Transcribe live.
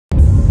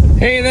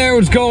Hey there,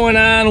 what's going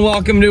on?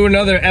 Welcome to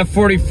another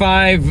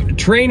F45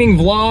 training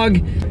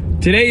vlog.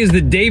 Today is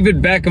the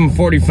David Beckham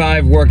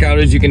 45 workout.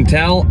 As you can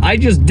tell, I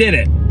just did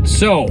it.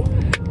 So,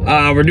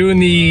 we're doing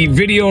the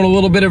video in a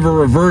little bit of a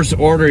reverse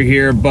order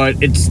here,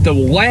 but it's the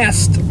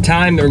last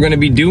time that we're going to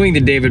be doing the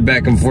David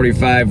Beckham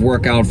 45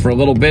 workout for a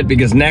little bit,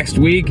 because next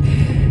week,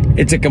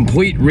 it's a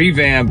complete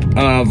revamp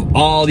of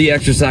all the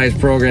exercise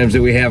programs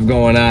that we have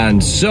going on.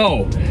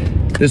 So,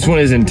 this one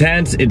is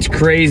intense, it's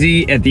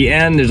crazy. At the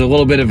end, there's a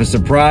little bit of a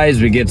surprise.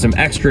 We get some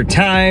extra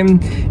time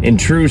in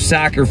true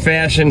soccer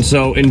fashion,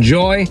 so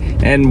enjoy,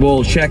 and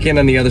we'll check in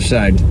on the other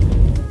side.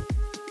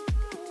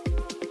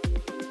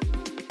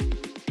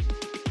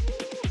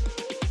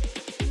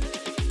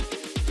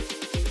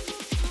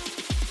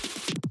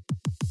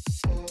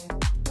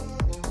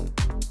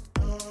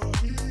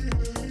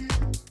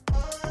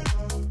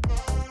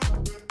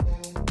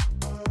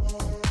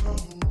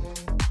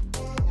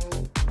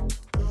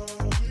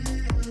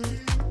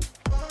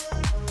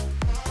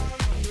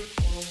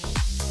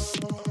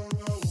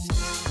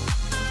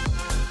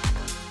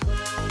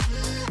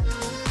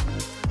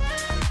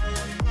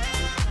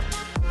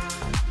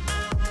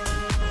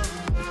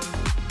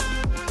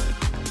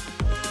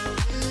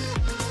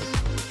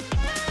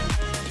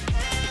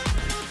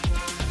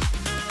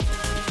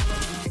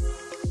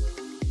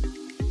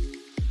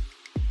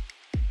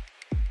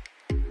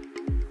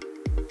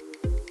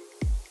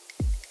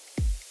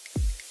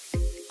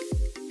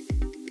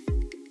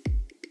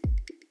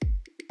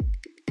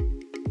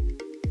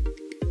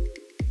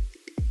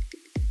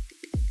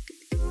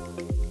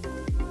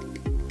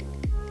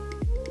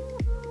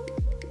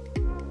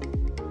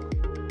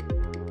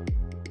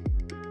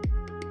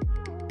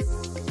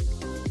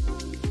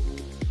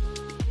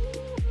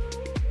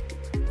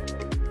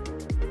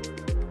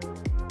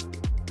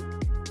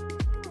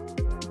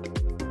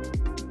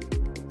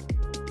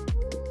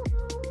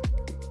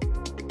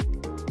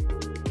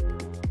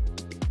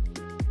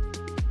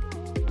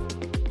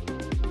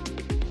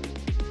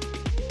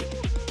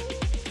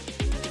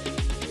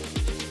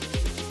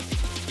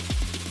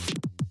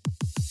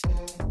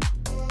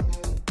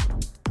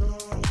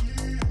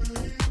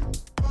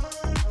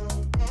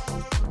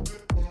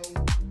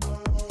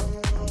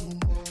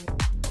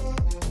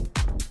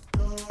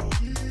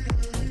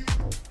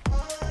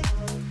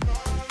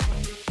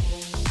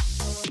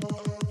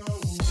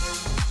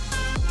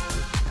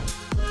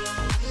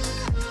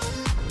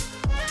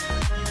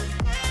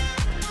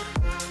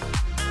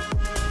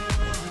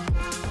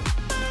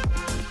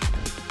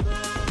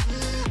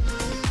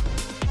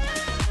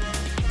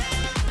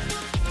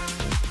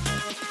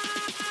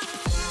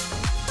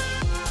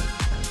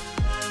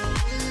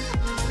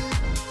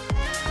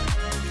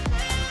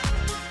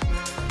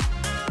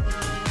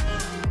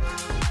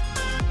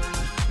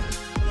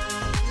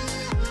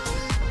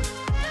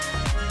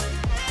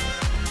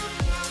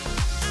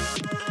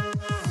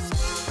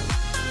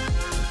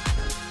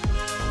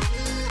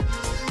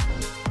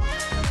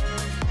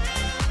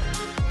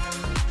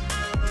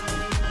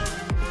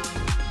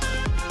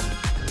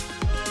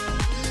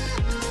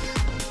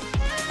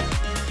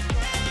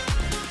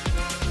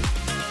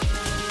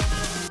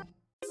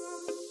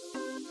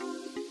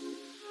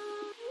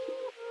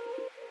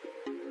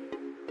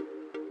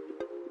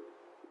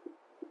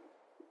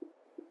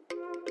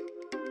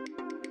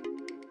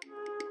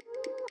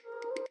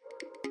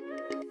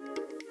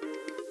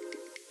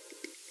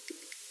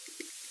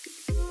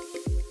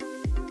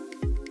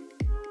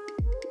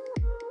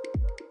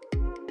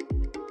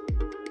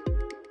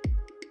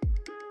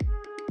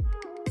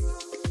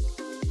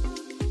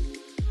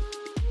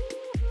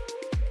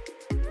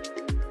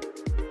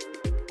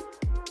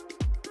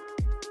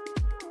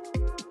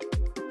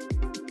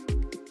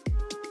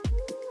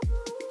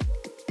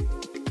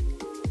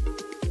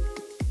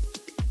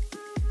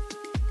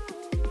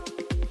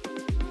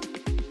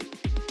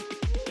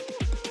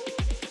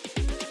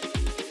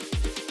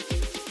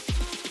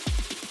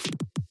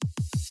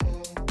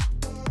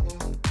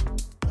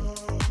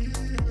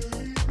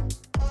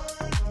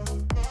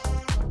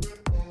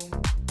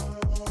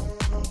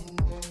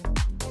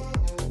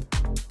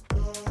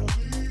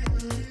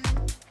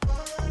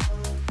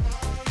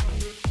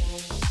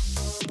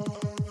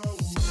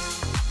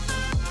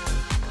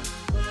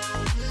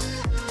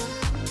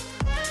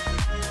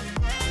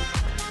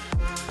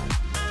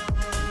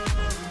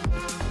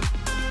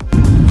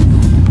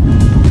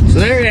 So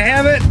there you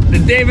have it, the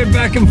David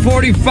Beckham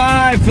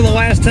 45 for the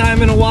last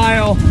time in a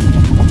while.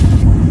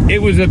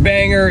 It was a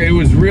banger, it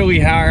was really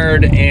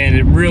hard, and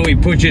it really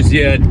pushes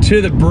you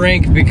to the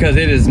brink because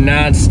it is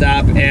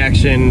non-stop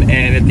action,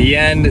 and at the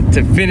end,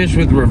 to finish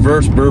with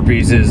reverse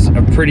burpees is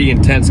a pretty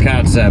intense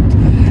concept.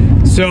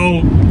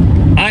 So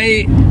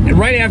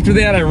right after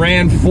that, I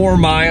ran 4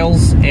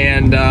 miles,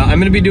 and I'm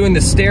gonna be doing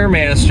the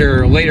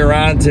Stairmaster later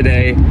on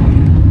today.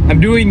 I'm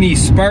doing the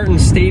Spartan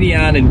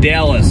Stadion in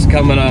Dallas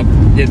coming up,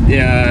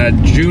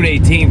 June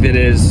 18th it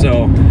is,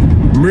 so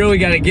I'm really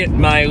got to get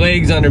my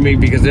legs under me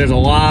because there's a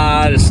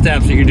lot of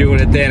steps that you're doing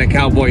at that at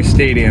Cowboy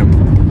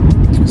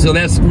Stadium. So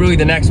that's really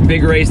the next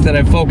big race that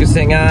I'm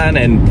focusing on,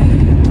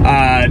 and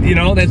you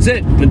know, that's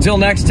it. Until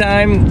next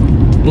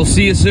time, we'll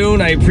see you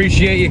soon. I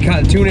appreciate you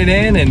tuning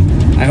in,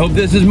 and I hope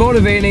this is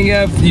motivating you.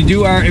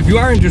 If you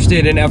are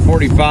interested in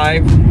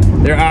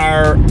F45, there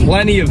are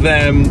plenty of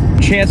them.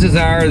 Chances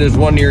are there's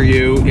one near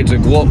you. It's a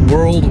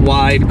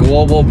worldwide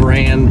global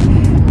brand,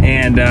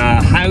 and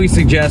highly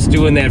suggest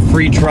doing that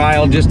free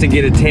trial just to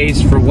get a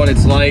taste for what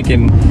it's like,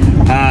 and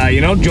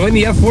you know, join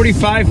the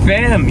F45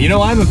 fam. You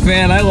know, I'm a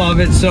fan. I love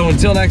it. So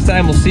until next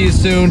time, we'll see you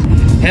soon.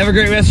 Have a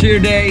great rest of your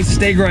day.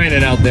 Stay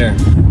grinding out there.